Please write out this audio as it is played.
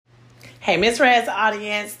Hey, Miss Red's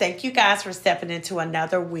audience, thank you guys for stepping into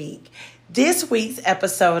another week. This week's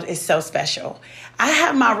episode is so special. I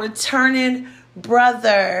have my returning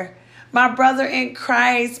brother, my brother in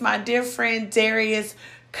Christ, my dear friend Darius,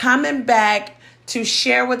 coming back to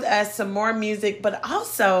share with us some more music, but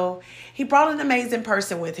also he brought an amazing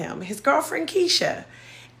person with him, his girlfriend Keisha.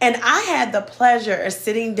 And I had the pleasure of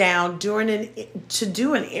sitting down to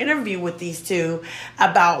do an interview with these two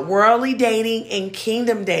about worldly dating and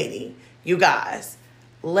kingdom dating. You guys,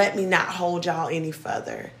 let me not hold y'all any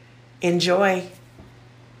further. Enjoy.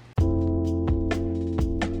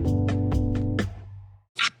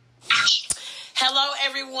 Hello,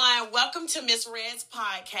 everyone. Welcome to Miss Red's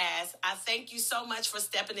podcast. I thank you so much for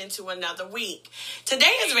stepping into another week.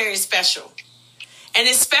 Today is very special. And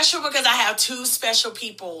it's special because I have two special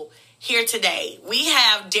people here today. We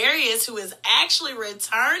have Darius, who is actually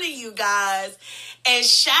returning, you guys. And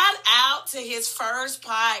shout out to his first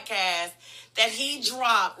podcast that he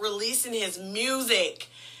dropped, releasing his music.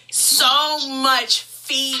 So much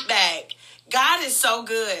feedback. God is so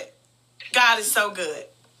good. God is so good.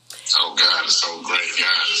 Oh, God is so great.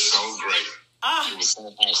 God is so great. It was so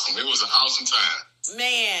awesome. It was an awesome time.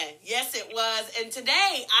 Man, yes, it was. And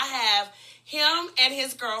today I have him and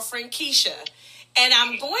his girlfriend, Keisha. And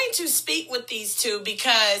I'm going to speak with these two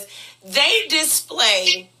because they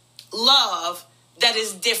display love that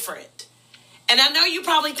is different. And I know you're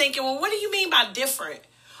probably thinking, well, what do you mean by different?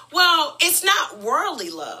 Well, it's not worldly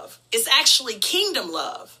love. It's actually kingdom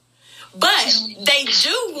love. But they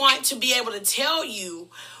do want to be able to tell you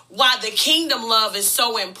why the kingdom love is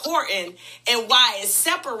so important and why it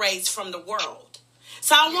separates from the world.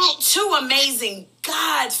 So I want two amazing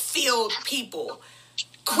God-filled people,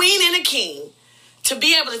 queen and a king, to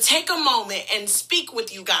be able to take a moment and speak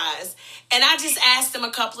with you guys. And I just asked them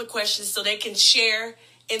a couple of questions so they can share,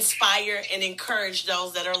 inspire, and encourage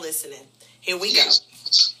those that are listening. Here we go.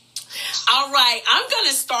 All right, I'm going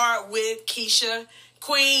to start with Keisha.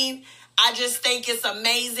 Queen, I just think it's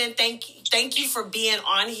amazing. Thank you for being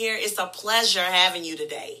on here. It's a pleasure having you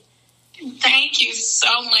today. Thank you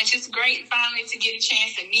so much. It's great finally to get a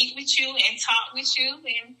chance to meet with you and talk with you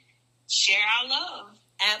and share our love.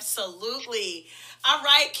 Absolutely. All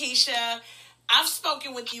right, Keisha, I've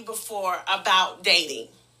spoken with you before about dating.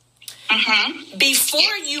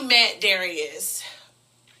 Before you met Darius,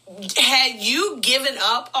 had you given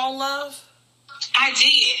up on love? I did.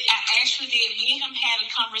 I actually did. Me and him had a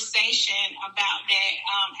conversation about that.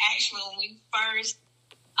 Actually, when we first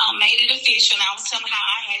made it official, and I was telling him how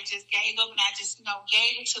I had just gave up and I just,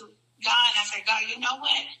 gave it to God. And I said, God, you know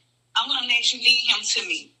what? I'm going to let you lead him to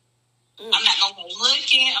me. I'm not going to go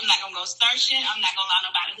looking. I'm not going to go searching. I'm not going to allow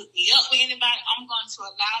nobody to hook me up with anybody. I'm going to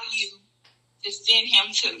allow you to send him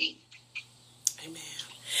to me. Amen.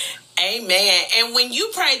 Amen. And when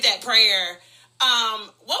you prayed that prayer,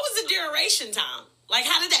 what was the duration time? Like,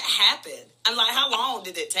 how did that happen? And like, how long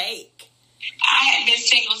did it take? I had been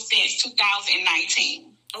single since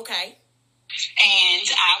 2019. Okay. And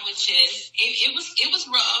I was just, it was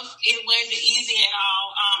rough. It wasn't easy at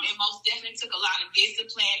all. It most definitely took a lot of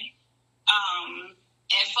discipline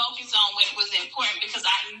and focus on what was important because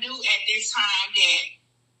I knew at this time that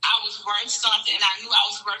I was worth something and I knew I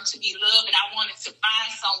was worth to be loved and I wanted to find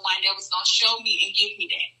someone that was going to show me and give me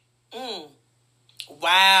that.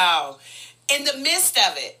 Wow. In the midst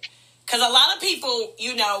of it, because a lot of people,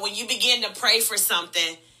 when you begin to pray for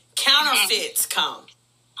something, counterfeits come.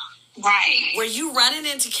 Right. Were you running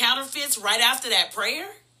into counterfeits right after that prayer?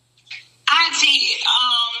 I did.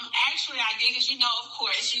 Actually, I did because, of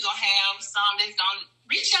course, you're going to have some that's going to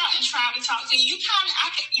reach out and try to talk to you.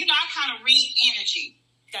 I kind of read energy.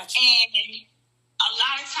 Gotcha. And a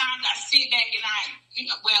lot of times I sit back and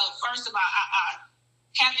first of all, I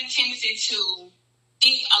have the tendency to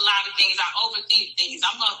think a lot of things. I overthink things.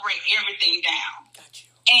 I'm going to break everything down. Gotcha.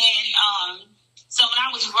 And so when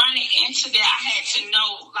I was running into that, I had to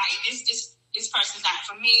know, like, this person's not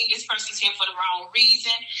for me. This person's here for the wrong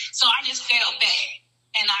reason. So I just fell back.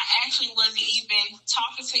 And I actually wasn't even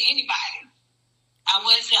talking to anybody. I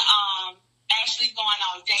wasn't actually going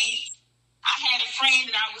on dates. I had a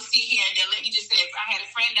friend that I would see here and there. Let me just say, I had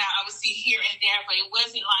a friend that I would see here and there, but it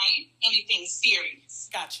wasn't like anything serious.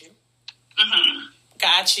 Got you. Mm-hmm.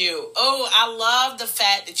 Got you. Oh, I love the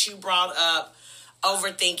fact that you brought up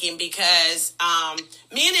overthinking because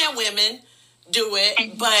men and women do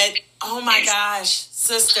it, but oh my gosh,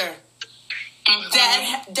 sister,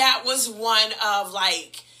 that was one of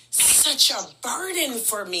like such a burden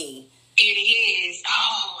for me. It is.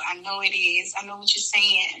 Oh, I know it is. I know what you're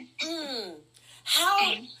saying.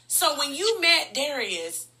 So when you met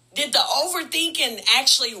Darius, did the overthinking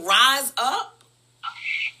actually rise up?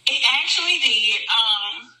 It actually did.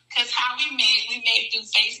 Because how we met through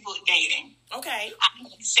Facebook dating. Okay. I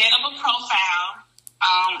set up a profile.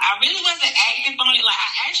 I really wasn't active on it. Like,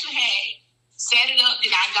 I actually had set it up,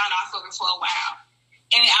 then I got off of it for a while.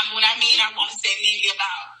 And when I want to say maybe a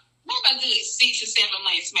good 6 or 7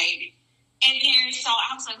 months, maybe. And then, so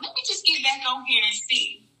I was like, let me just get back on here and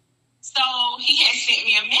see. So he had sent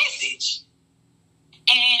me a message.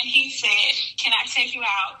 And he said, can I take you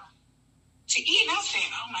out to eat? And I said,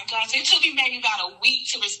 oh my gosh. It took me maybe about a week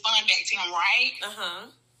to respond back to him, right? Uh-huh.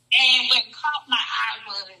 And what caught my eye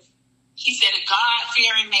was, he said, a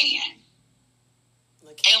God-fearing man.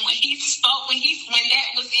 And when he spoke, when that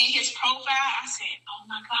was in his profile, I said, oh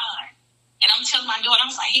my God. And I'm telling my daughter, I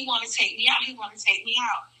was like, he want to take me out. He want to take me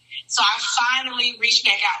out. So I finally reached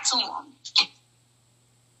back out to him.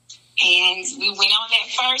 And we went on that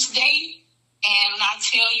first date. And when I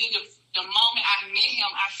tell you, the moment I met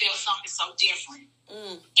him, I felt something so different.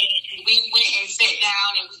 And we went and sat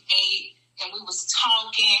down and we ate and we was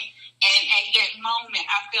talking. And at that moment,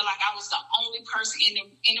 I felt like I was the only person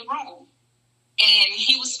in the room. And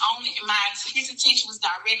he was his attention was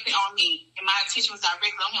directly on me. And my attention was directly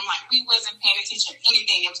on him. Like, we wasn't paying attention to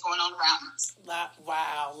anything that was going on around us.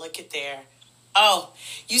 Wow, look at there. Oh,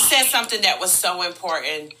 you said something that was so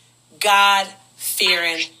important.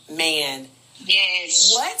 God-fearing man.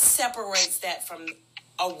 Yes. What separates that from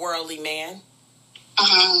a worldly man?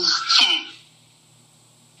 A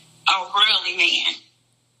worldly man.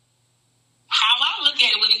 How I look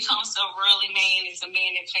at it when it comes to a worldly man is a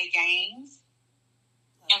man that play games.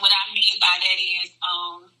 And what I mean by that is,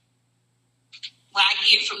 what I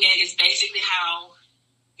get from that is basically how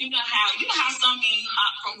some men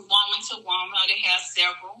hop from woman to woman, or they have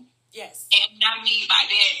several. Yes. And what I mean by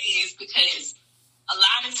that is because a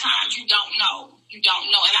lot of times you don't know. And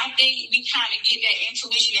I think we kind of get that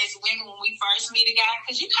intuition as women when we first meet a guy,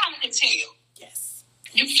 because you kind of can tell. Yes.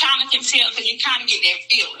 You kind of can tell because you kind of get that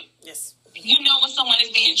feeling. Yes. You know when someone is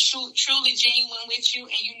being truly genuine with you,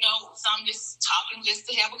 and you know some just talking just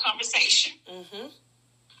to have a conversation. Mm-hmm.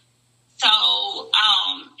 So,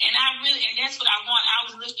 and that's what I want. I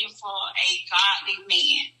was looking for a godly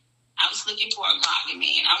man. I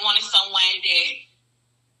wanted someone that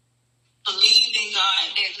believed in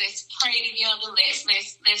God, that let's pray together,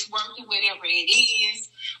 let's work through whatever it is.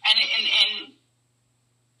 And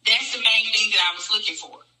that's the main thing that I was looking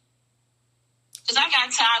for. Because I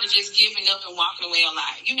got tired of just giving up and walking away a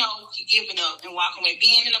lot. Giving up and walking away.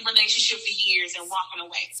 Being in a relationship for years and walking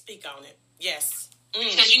away. Speak on it. Yes.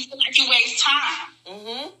 Because you feel like you waste time.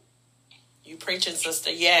 Mm-hmm. You preaching, sister.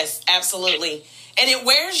 Yes, absolutely. And it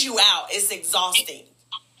wears you out. It's exhausting.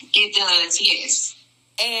 It does, yes.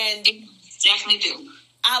 And it definitely do.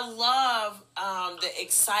 I love the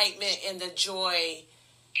excitement and the joy.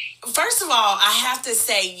 First of all, I have to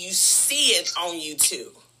say you see it on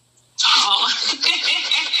YouTube. Oh.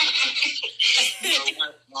 You know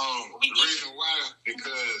what? The reason why,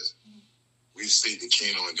 because we seek the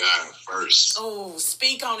kingdom of God first. Oh,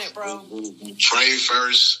 speak on it, bro. We pray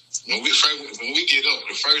first. When we get up,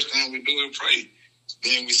 the first thing we do is pray.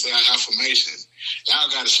 Then we say our affirmations. Y'all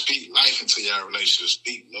got to speak life into y'all relationship.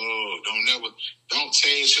 Speak love. Don't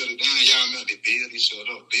tear each other down. Y'all meant to build each other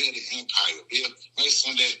up. Build an empire. Make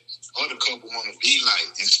something that other couple want to be like,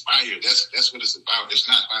 inspired. That's what it's about. It's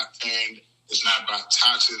not about pain. It's not about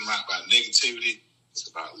toxic. It's not about negativity. It's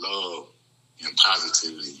about love and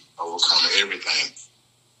positivity, overcoming everything.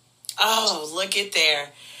 Oh, look at there.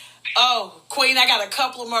 Oh, Queen, I got a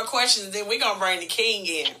couple of more questions, then we're going to bring the king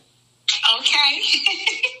in. Okay.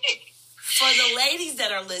 For the ladies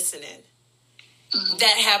that are listening,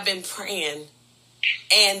 that have been praying,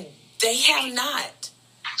 and they have not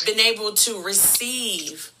been able to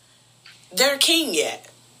receive their king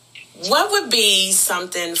yet, what would be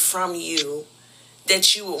something from you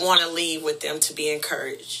that you would want to leave with them to be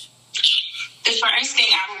encouraged? The first thing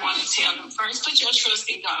I would want to tell them, first, put your trust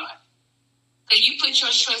in God. Because you put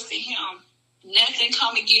your trust in Him, nothing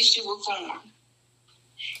come against you will form.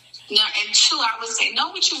 Now, and two, I would say,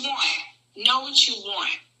 know what you want. Know what you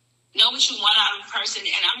want. Know what you want out of a person.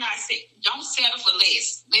 And I'm not saying, don't settle for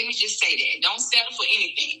less. Let me just say that. Don't settle for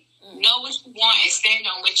anything. Know what you want and stand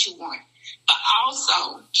on what you want. But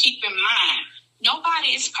also, keep in mind,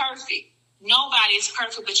 nobody is perfect. Nobody is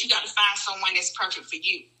perfect, but you got to find someone that's perfect for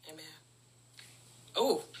you. Amen.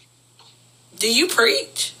 Oh, do you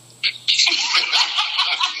preach?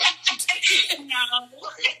 No.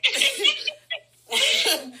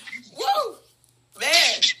 Woo!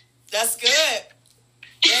 Man, that's good.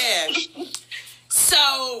 Man.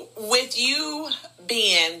 So, with you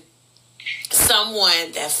being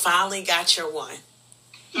someone that finally got your one,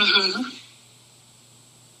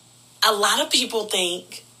 a lot of people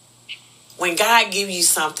think when God gives you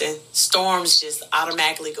something, storms just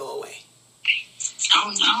automatically go away.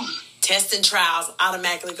 Oh, no. Tests and trials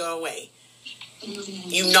automatically go away.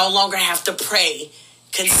 You no longer have to pray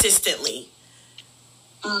consistently.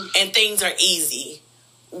 And things are easy.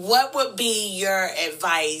 What would be your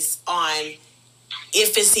advice on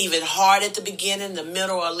if it's even hard at the beginning, the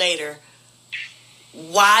middle, or later?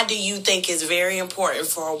 Why do you think it's very important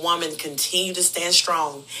for a woman to continue to stand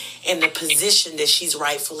strong in the position that she's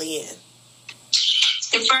rightfully in?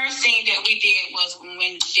 The first thing that we did was when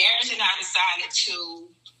Darius and I decided to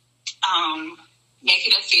make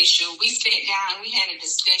it official, we sat down and we had a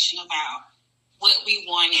discussion about what we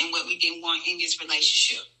wanted and what we didn't want in this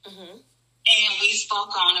relationship. And we spoke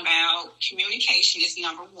on about communication is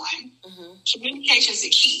number one. Communication is the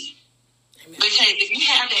key. Amen. Because if you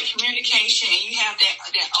have that communication and you have that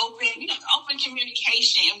open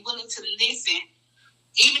communication and willing to listen,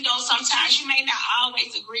 even though sometimes you may not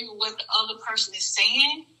always agree with what the other person is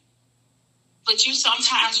saying, but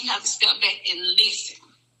sometimes you have to step back and listen.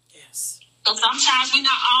 Yes. So sometimes we're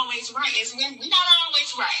not always right. We're not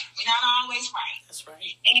always right. We're not always right. That's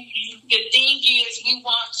right. And the thing is, we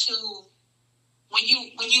want to, when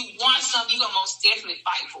you want something, you're going to most definitely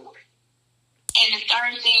fight for it. And the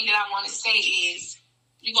third thing that I want to say is,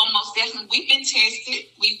 you're going to most definitely, we've been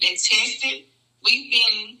tested.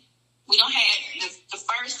 We don't have the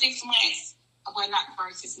first 6 months, well, not the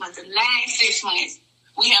first 6 months, the last 6 months,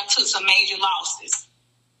 we have took some major losses.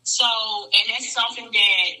 So, and that's something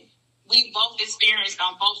that we both experienced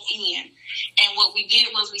on both ends. And what we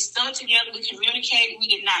did was we stuck together, we communicated, we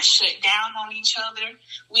did not shut down on each other.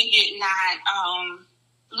 We did not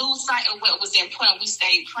lose sight of what was important. We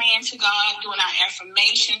stayed praying to God, doing our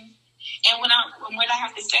affirmation. And what I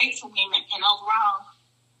have to say to women, and overall,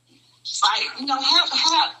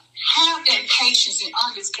 have that patience and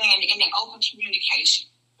understanding and that open communication.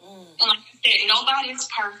 And like I said, nobody is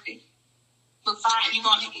perfect. But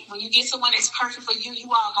when you get someone that's perfect for you, you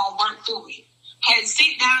all gonna work through it.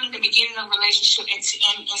 Sit down in the beginning of a relationship and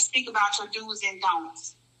speak about your do's and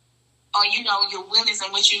don'ts, or your willings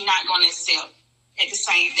and what you're not gonna accept at the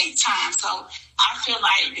same time. So I feel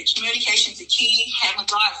like the communication is the key. Having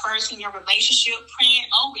God first in your relationship, praying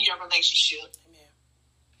over your relationship. Amen.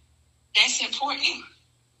 That's important.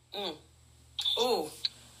 Ooh,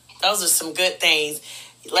 those are some good things.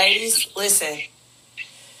 Ladies, listen.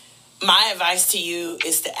 My advice to you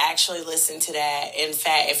is to actually listen to that. In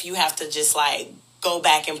fact, if you have to just go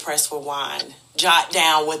back and press rewind, jot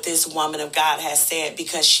down what this woman of God has said,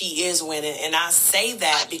 because she is winning. And I say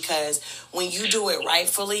that because when you do it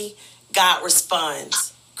rightfully, God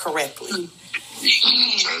responds correctly.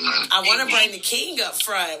 I want to bring the king up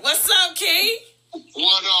front. What's up, King?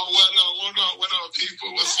 What up,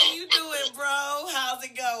 people? How you doing, bro? How's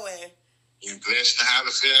it going? You blessed to have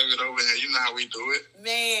it over here. You know how we do it.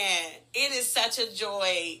 Man, it is such a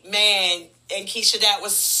joy. Man, and Keisha, that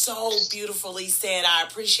was so beautifully said. I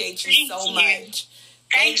appreciate you so much.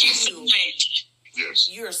 Thank you so much. Yes.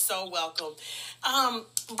 You're so welcome.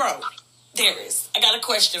 Bro, Darius, I got a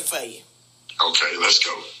question for you. Okay, let's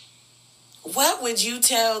go. What would you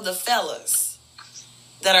tell the fellas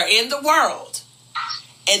that are in the world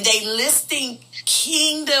and they listing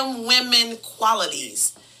kingdom women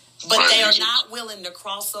qualities, but they are not willing to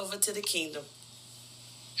cross over to the kingdom?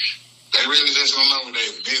 They really just don't know what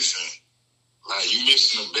they're missing. You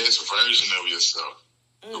missing the best version of yourself.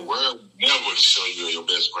 The world never show you your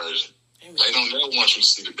best version. Amen. They don't never want you to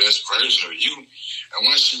see the best version of you. And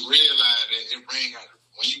once you realize that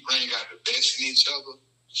when you bring out the best in each other,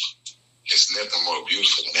 it's nothing more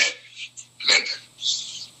beautiful than that.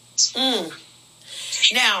 Nothing.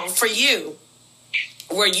 Now, for you,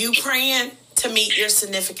 were you praying to meet your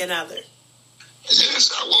significant other?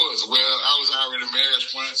 Yes, I was. Well, I was already married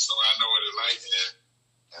once, so I know what it's like.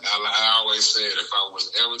 And I always said if I was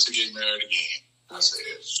ever to get married again, I said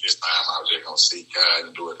this time I was just going to seek God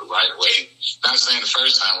and do it the right way. Not saying the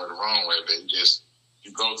first time was the wrong way, but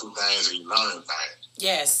you go through things and you learn things.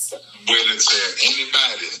 Yes. Willing to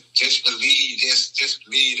anybody, just believe, just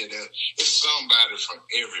believe that it's somebody for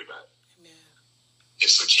everybody. Amen.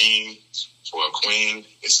 It's a king for a queen.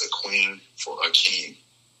 It's a queen for a king.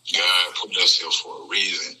 God put us here for a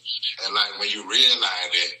reason. And when you realize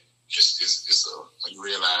that, when you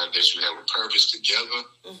realize that you have a purpose together,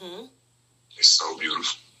 it's so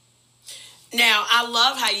beautiful. Now, I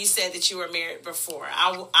love how you said that you were married before.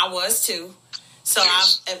 I was too. So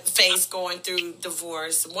yes. I've faced going through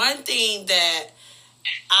divorce. One thing that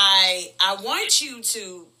I want you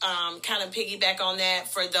to kind of piggyback on that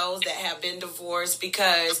for those that have been divorced,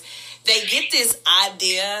 because they get this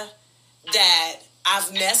idea that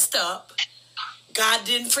I've messed up. God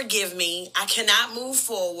didn't forgive me. I cannot move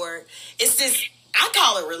forward. It's this, I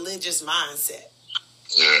call it religious mindset.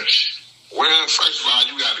 Yeah. Well, first of all,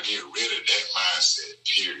 you got to get rid of that mindset,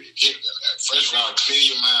 period. First of all, clear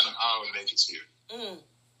your mind of all negativity.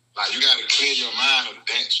 Like, you got to clear your mind of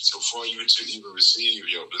that before you to even receive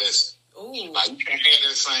your blessing. Ooh. Like, you can't have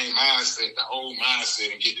that same mindset, the old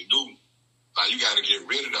mindset, and get the new. Like, you got to get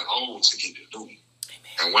rid of the old to get the new. Amen.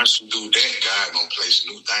 And once you do that, God going to place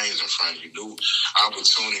new things in front of you, new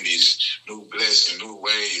opportunities, new blessings, new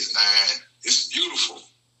ways, man. It's beautiful.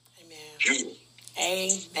 Amen. Beautiful.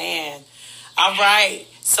 Amen. All right.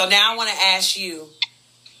 So now I want to ask you,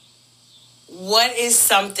 what is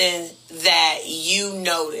something that you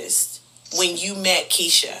noticed when you met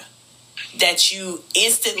Keisha that you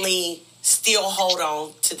instantly still hold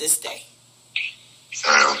on to this day?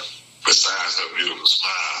 Besides her beautiful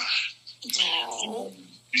smile,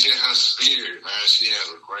 yeah, her spirit, man. She has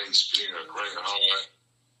a great spirit, a great heart.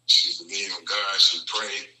 She believes in God. She pray.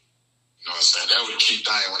 You know what I'm saying? That was the key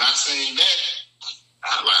thing. When I seen that,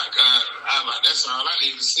 I like God. I like, that's all I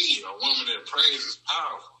need to see. A woman that prays is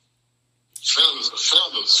powerful. Fellas,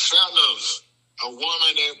 a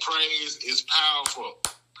woman that prays is powerful.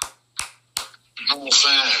 You know what I'm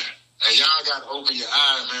saying? Hey, y'all got to open your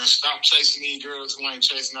eyes, man. Stop chasing these girls who ain't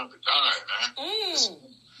chasing after God, man.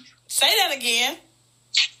 Say that again.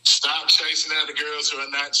 Stop chasing after girls who are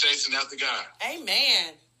not chasing after God.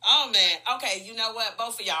 Amen. Oh, man. Okay, you know what?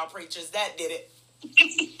 Both of y'all preachers, that did it.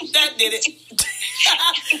 That did it.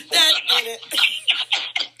 That did it.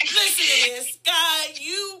 Listen to this.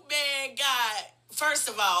 God, first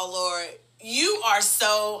of all, Lord, you are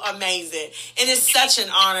so amazing. And it's such an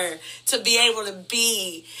honor to be able to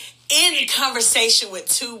be in conversation with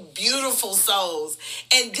two beautiful souls.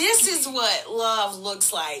 And this is what love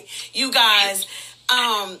looks like. You guys,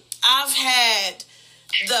 I've had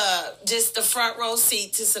the front row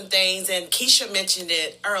seat to some things, and Keisha mentioned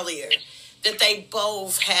it earlier, that they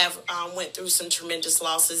both have went through some tremendous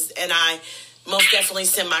losses, and I most definitely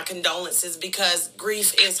send my condolences because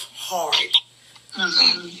grief is hard.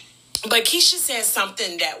 Mm-hmm. But Keisha said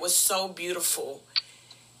something that was so beautiful.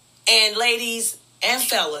 And ladies and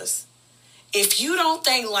fellas, if you don't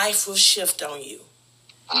think life will shift on you,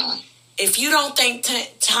 if you don't think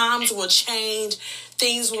times will change,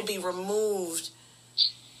 things will be removed,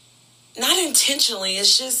 not intentionally,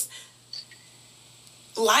 it's just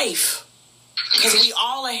life. Because we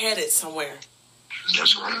all are headed somewhere.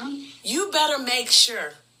 That's right. You better make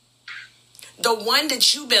sure the one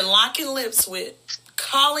that you've been locking lips with,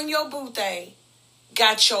 calling your boo thing,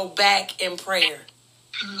 got your back in prayer.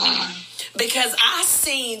 Because I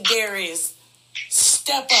seen Darius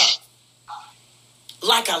step up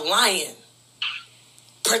like a lion,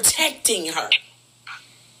 protecting her.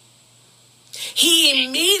 He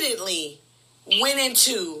immediately went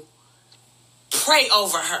into pray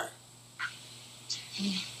over her.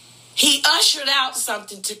 He ushered out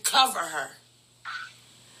something to cover her.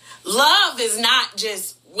 Love is not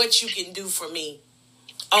just what you can do for me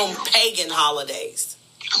on pagan holidays.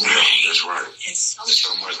 That's right. It's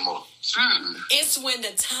so much more. It's when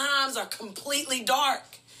the times are completely dark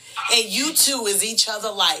and you two is each other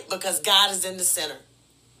light because God is in the center.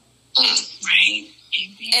 Right.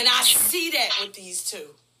 And I see that with these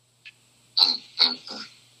two.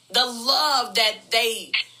 The love that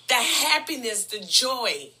the happiness, the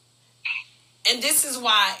joy. And this is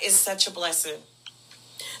why it's such a blessing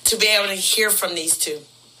to be able to hear from these two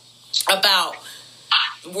about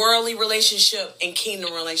worldly relationship and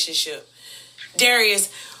kingdom relationship.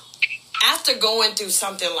 Darius, after going through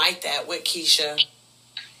something like that with Keisha,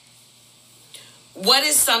 what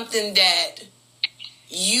is something that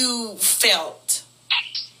you felt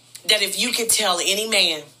that if you could tell any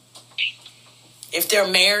man, if they're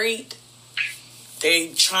married,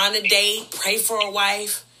 they're trying to date, pray for a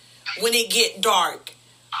wife, when it get dark,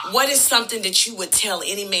 what is something that you would tell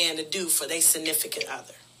any man to do for their significant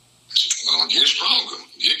other? Get stronger,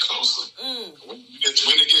 get closer. When it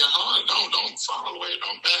get hard, don't fall away,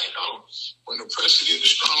 don't back out. When the pressure gets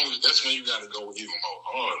strong, that's when you got to go even more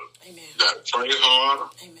harder. Amen. You got to pray harder.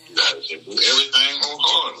 Amen. You got to do everything more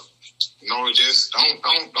harder. You know, just don't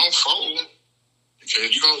fold. Okay,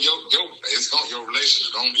 your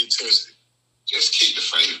relationship gonna be tested. Just keep the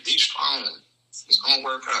faith, be strong. It's gonna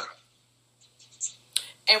work out.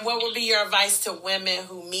 And what would be your advice to women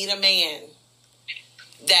who meet a man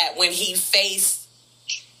that when he faced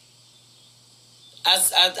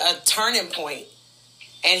a turning point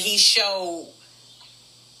and he showed,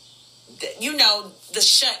 the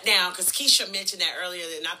shutdown, because Keisha mentioned that earlier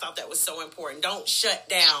and I thought that was so important. Don't shut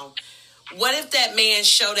down what if that man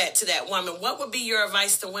showed that to that woman? What would be your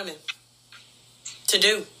advice to women to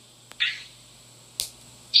do?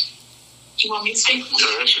 You want me to speak?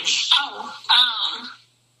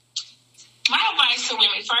 My advice to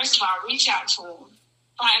women, first of all, reach out to them.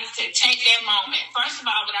 Like I said, take that moment. First of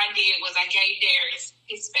all, what I did was I gave Darius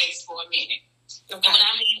his space for a minute. Okay. And when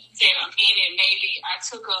I said a minute, maybe I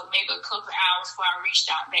took maybe a couple hours before I reached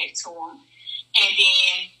out back to him. And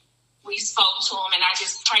then we spoke to him, and I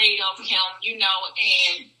just prayed over him,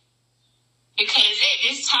 and because at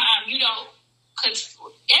this time, because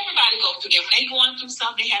everybody goes through that. When they're going through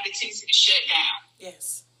something, they have a tendency to shut down.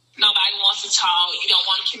 Yes. Nobody wants to talk. You don't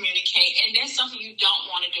want to communicate. And that's something you don't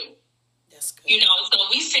want to do. That's good. So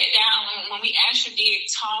we sat down when we actually did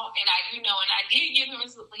talk, and I did give him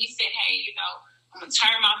when he said, hey, I'm going to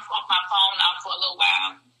turn my phone off for a little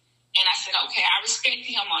while. And I said, okay, I respected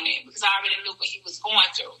him on that because I already knew what he was going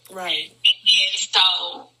through. Right. And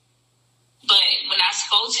but when I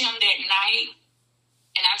spoke to him that night,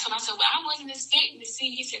 and I told him, I said, well, I wasn't expecting to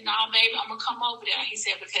see. He said, no, baby, I'm going to come over there. He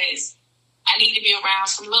said, because I need to be around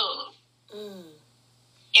some love.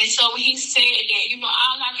 And so when he said that,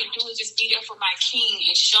 all I can do is just be there for my king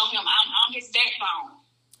and show him I'm his backbone.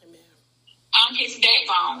 Amen. I'm his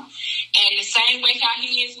backbone. And the same way how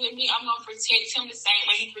he is with me, I'm going to protect him the same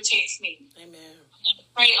way he protects me. Amen. I'm going to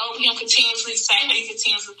pray over him continuously the same way he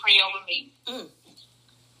continuously pray over me.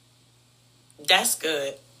 That's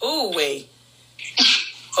good. Ooh, wait.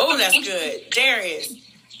 Oh, that's good. Darius,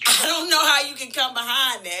 I don't know how you can come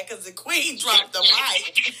behind that because the queen dropped the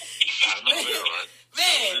mic. I know that, right?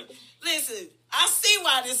 Man, listen, I see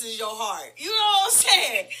why this is your heart. You know what I'm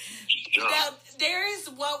saying? Yeah. Now, Darius,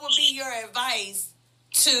 what would be your advice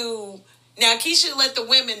to... Now, Keisha, let the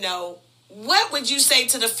women know, what would you say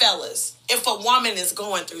to the fellas if a woman is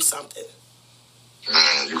going through something?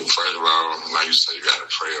 Man, first of all, like you say, you got to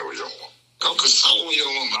pray over your woman. Go console your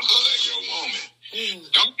woman. Hug your woman.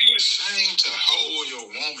 Don't be ashamed to hold your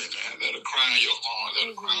woman, man. Let her cry in your arms. Let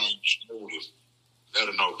her cry on your shoulders. Let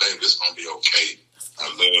her know, baby, it's going to be okay. I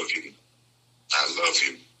love you. I love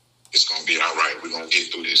you. It's going to be all right. We're going to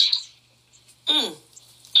get through this.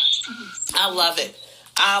 I love it.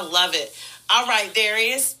 I love it. All right,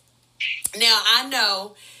 Darius. Now, I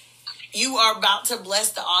know you are about to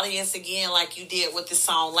bless the audience again like you did with the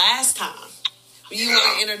song last time. You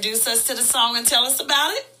want to introduce us to the song and tell us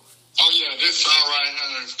about it? Oh, yeah. This song right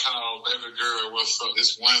here is called Baby Girl, What's Up?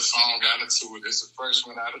 This one song out of two. This is the first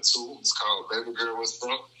one out of two. It's called Baby Girl, What's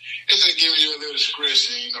Up? It's just giving you a little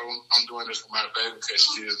discretion. I'm doing this for my baby because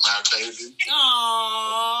she is my baby.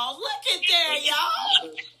 Oh, look at there,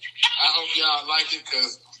 y'all. I hope y'all like it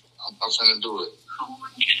because I'm going to do it.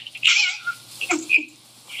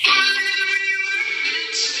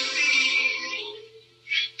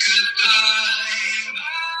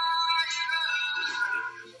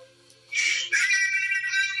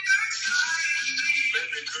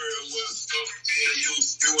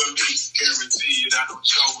 You and me, guaranteed. I don't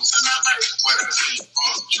chose and I like what I see.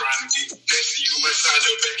 Trying to get back to you, massage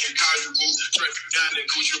your back and call you boo. Track you down and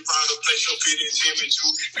goose, you proud to place your feet in Jimmy too.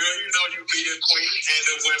 Girl, you know you be a queen, and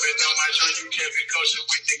the women don't mind show you can't be kosher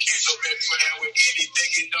with the kids. So baby, you have with anything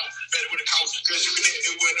it don't better with the coast, cause you can hit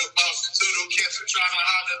it with a boss. Little kids are trying to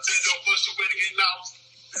holler till don't push the way to get lost.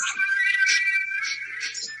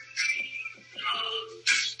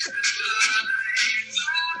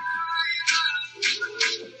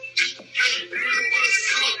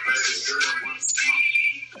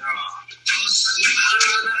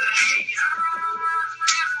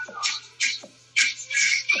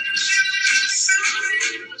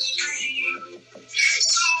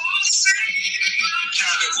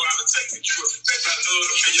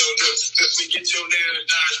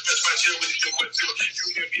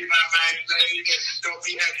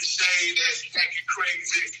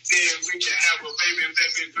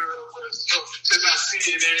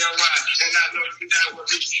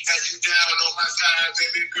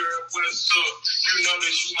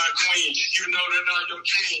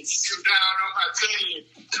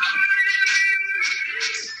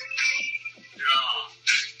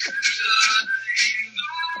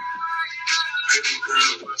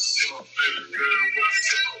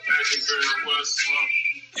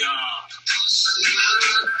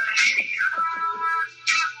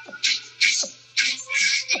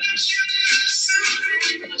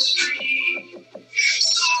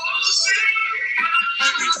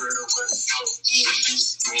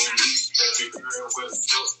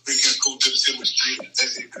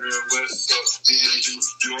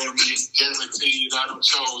 You and me, guaranteed I don't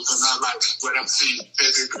chose, and I like what I see.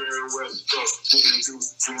 Baby girl, what's up? You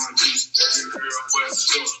and me, baby girl, what's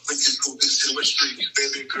up? We can pull this to a street.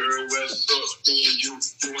 Baby girl, what's up? You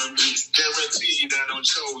and me, guaranteed I don't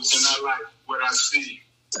chose, and I like what I see.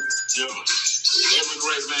 Yo, every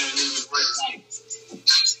great man needs a great woman.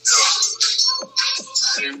 Yo,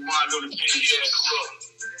 and Martin Luther King, he had the rough.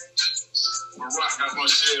 Barack got my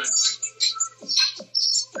share.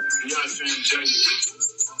 Beyonce and Jay.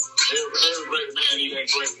 Every great man need that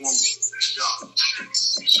great woman. Yo,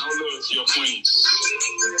 show love to your queen.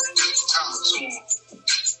 Talk to him.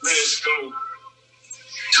 Let's go.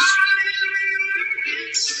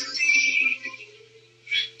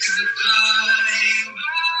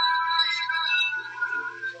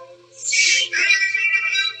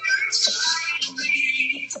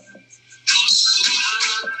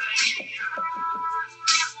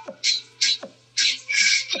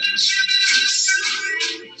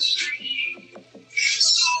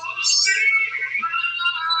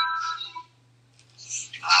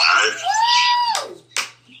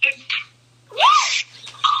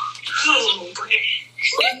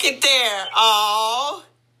 Look at there. Oh.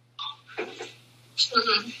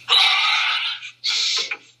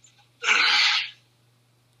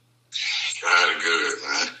 God is good,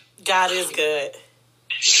 man. God is good.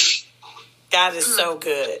 God is so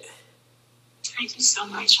good. Thank you so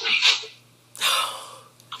much, man.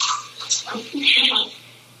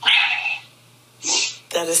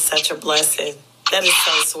 That is such a blessing. That is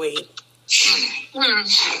so sweet.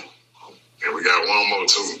 And we got one more,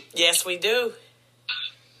 too. Yes, we do.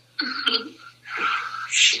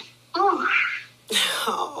 Oh.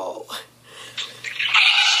 Oh.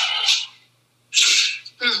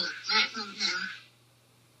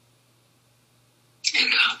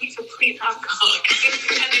 And coffee complete alcohol. I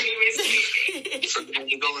didn't even see it. So you want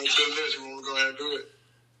to go into the list? You want to go ahead and do it?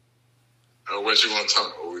 Or what you want to talk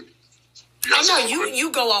about? Oh, no, you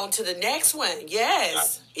go on to the next one.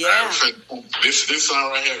 Yes. Yeah. This song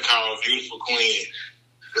right here called Beautiful Queen.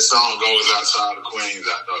 This song goes outside the queens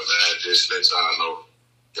out there, man. Just let y'all know.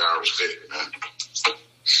 Y'all respect it, man.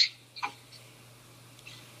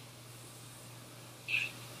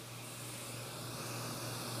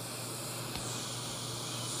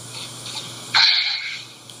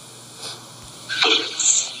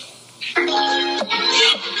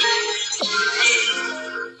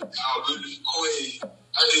 Beautiful queen.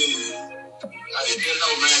 I didn't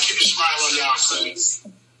know, man. Keep a smile on y'all face.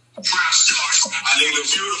 I need a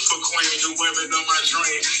beautiful queen, the women of my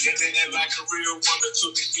dream. And then they're like a real woman to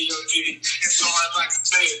be B.O.D. It's so hard like a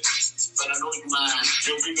bed, but I know you mine.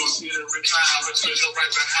 And we gon' see it recline, but treasure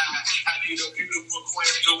right behind. I need a beautiful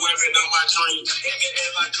queen, the women of my dream. And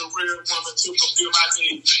they're like a real woman to fulfill my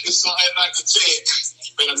need. It's so hard like a bed,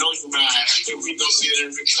 but I know you mine. And we gon' see it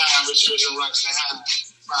recline, but treasure right behind.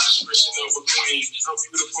 My expression of a queen, a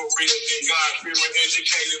beautiful, real thing, God-fearing,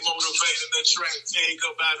 educated, motivated, attracting,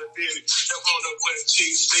 about a bitty. The one of what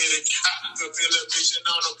she said it. I could feel a vision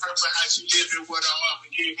on a purpose, how she living, what I'm up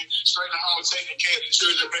and giving. Straight to home, taking care of the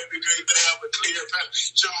children, baby, great, they have a clear path.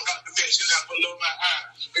 John got the mention out below my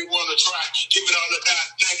eye. They want to try, give it all the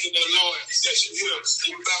time, thanking the Lord that you here,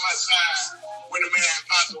 you by my side. When a man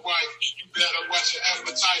finds a wife, you better watch your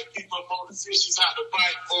appetite. People more decisions out to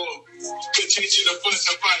fight for. Continue to fuss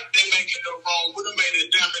and fight. They making no wrong. Would have made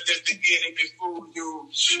it diamond that the enemy fool you.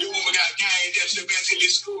 You woman got game that should mentally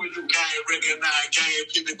school you. Game recognize game.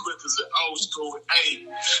 People quick as an old school. Hey,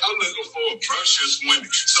 I'm looking for a precious woman.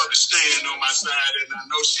 So to stand on my side, and I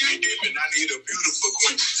know she ain't giving. I need a beautiful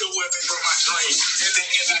queen. The women from my dream. And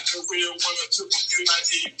then like a real woman to fulfill my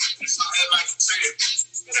need. It's not like I said.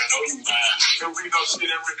 And I know you mine. And we gon' sit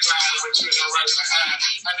and recline with children right behind.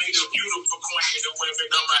 I need a beautiful queen, the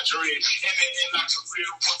women of my dream. And then like a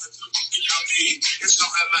real woman to fulfill your need. It's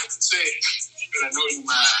something like to say. But I know you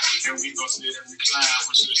mine. And we gon' sit and recline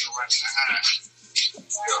with children right behind.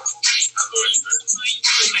 Yo, I love you,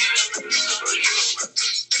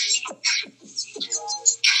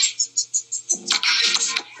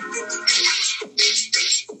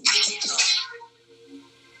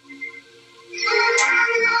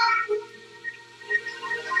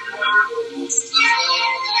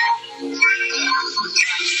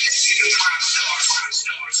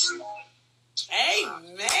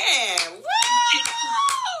 Amen.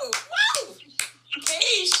 Woo! Woo!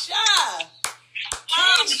 Keisha.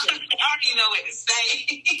 I don't even know what to say.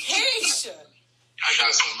 Keisha. I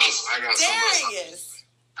got something else. Darius.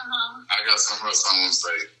 I got something else I want to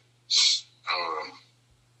say.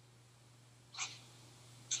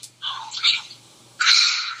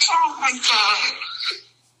 Oh my God.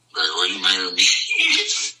 Baby, will you marry me?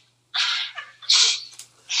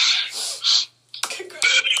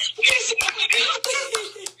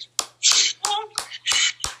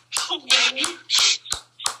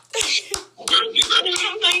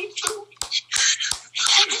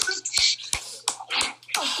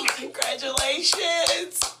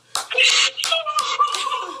 Congratulations.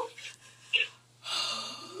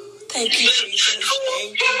 Thank you, Jesus.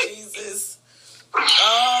 Thank you, Jesus.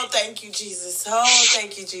 Oh, thank you, Jesus. Oh,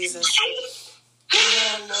 thank you, Jesus.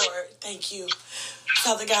 Oh, Lord, thank you.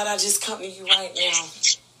 Father God, I just come to you right now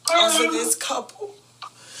over this couple,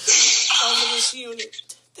 over this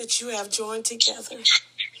unit that you have joined together.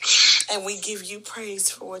 And we give you praise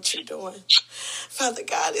for what you're doing. Father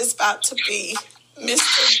God, it's about to be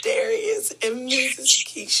Mr. Darius and Mrs.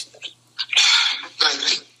 Keisha. Thank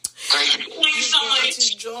you. Thank you. You're going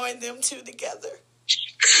to join them two together.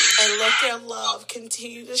 And let their love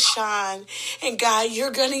continue to shine. And God,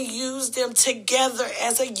 you're going to use them together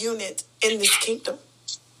as a unit in this kingdom.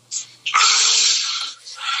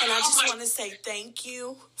 And I just want to say thank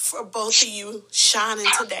you for both of you shining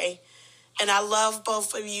today. And I love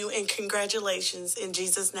both of you, and congratulations in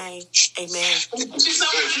Jesus' name. Amen. Thank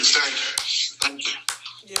you. Thank you.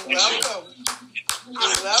 You're welcome.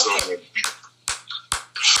 You're welcome.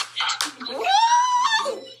 Woo!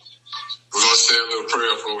 We're going to say a little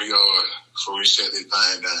prayer before we shut this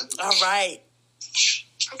thing down. All right.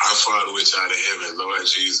 Our Father which art in heaven, Lord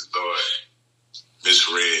Jesus, Lord, Miss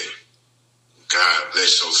Red, God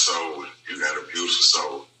bless your soul. You got a beautiful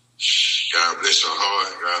soul. God bless your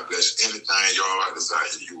heart. God bless anything your heart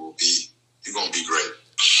desires. You're going to be great.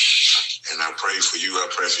 And I pray for you. I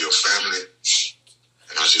pray for your family.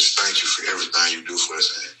 And I just thank you for everything you do for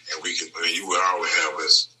us. And you will always have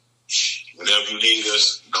us. Whenever you need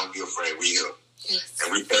us, don't be afraid. We here. Yes.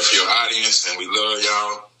 And we pray for your audience, and we love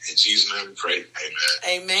y'all. In Jesus' name we pray.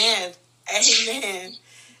 Amen. Amen. Amen.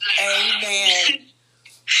 Amen.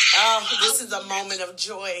 Oh, this is a moment of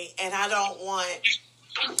joy, and I don't want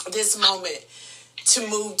this moment to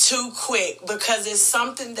move too quick because it's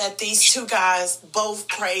something that these two guys both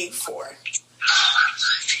prayed for.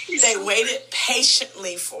 They waited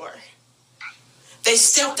patiently for. They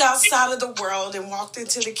stepped outside of the world and walked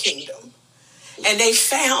into the kingdom. And they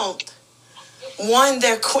found one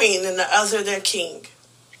their queen and the other their king.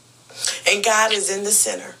 And God is in the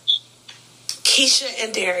center. Keisha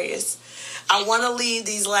and Darius, I want to leave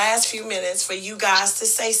these last few minutes for you guys to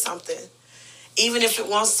say something, even if it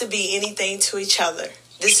wants to be anything to each other.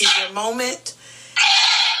 This is your moment,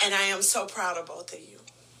 and I am so proud of both of you.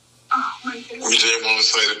 We just want to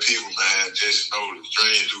say to people, man, just know the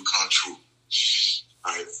dreams do come true.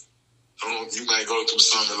 Right? You might go through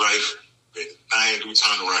something in life, but things do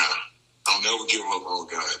turn around. Don't never give up on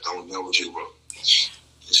God. Don't never give up.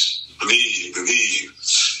 Just believe.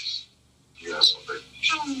 Yeah, something.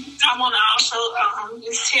 I want to also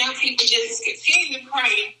just tell people just continue to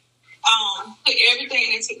pray. Put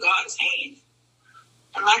everything into God's hands.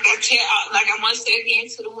 And like I want to say again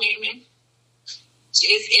to the women,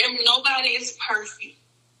 nobody is perfect,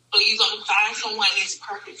 but you're going to find someone that's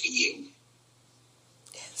perfect for you.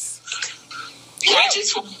 Yes. And I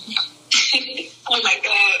just want oh my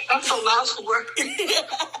God, I'm so lost for work.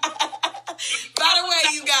 By the way,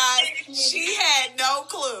 you guys, she had no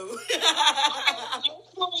clue.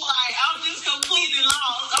 I'm just completely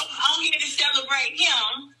lost. I'm here to celebrate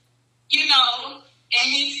him, and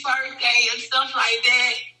his birthday and stuff like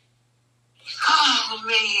that. Oh,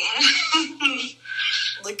 man.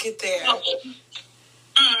 Look at there.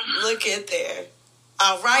 Look at there.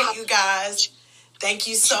 All right, you guys. Thank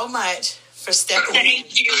you so much for stepping in.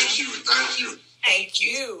 Thank you. Thank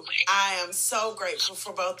you. I am so grateful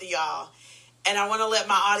for both of y'all. And I want to let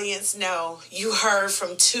my audience know you heard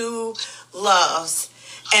from two loves.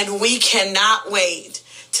 And we cannot wait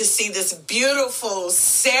to see this beautiful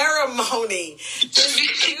ceremony, this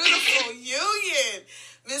beautiful union.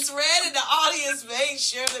 Miss Red in the audience, make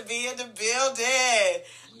sure to be in the building.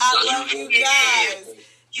 I love you guys.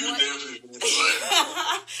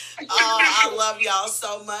 I love y'all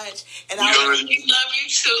so much. And I love you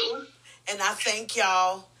too. And I thank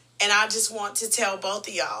y'all. And I just want to tell both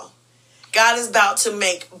of y'all, God is about to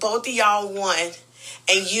make both of y'all one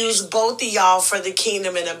and use both of y'all for the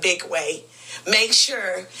kingdom in a big way. Make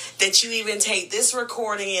sure that you even take this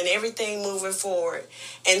recording and everything moving forward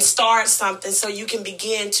and start something so you can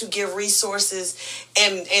begin to give resources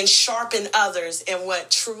and sharpen others in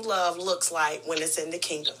what true love looks like when it's in the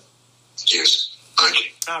kingdom. Yes. Thank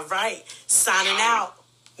you. All right. Signing out,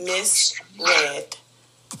 Miss Red.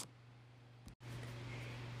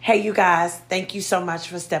 Hey, you guys. Thank you so much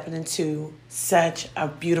for stepping into such a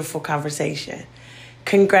beautiful conversation.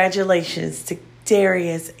 Congratulations to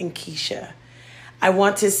Darius and Keisha. I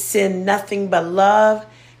want to send nothing but love,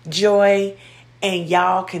 joy, and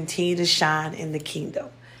y'all continue to shine in the kingdom.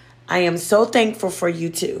 I am so thankful for you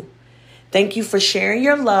too. Thank you for sharing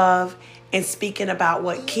your love and speaking about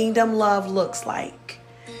what kingdom love looks like.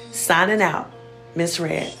 Signing out, Miss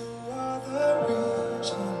Red.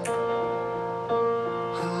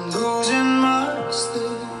 I'm losing my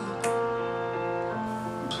sleep.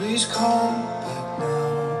 Please come back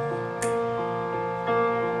now.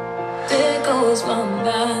 There goes my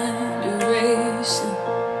mind erasing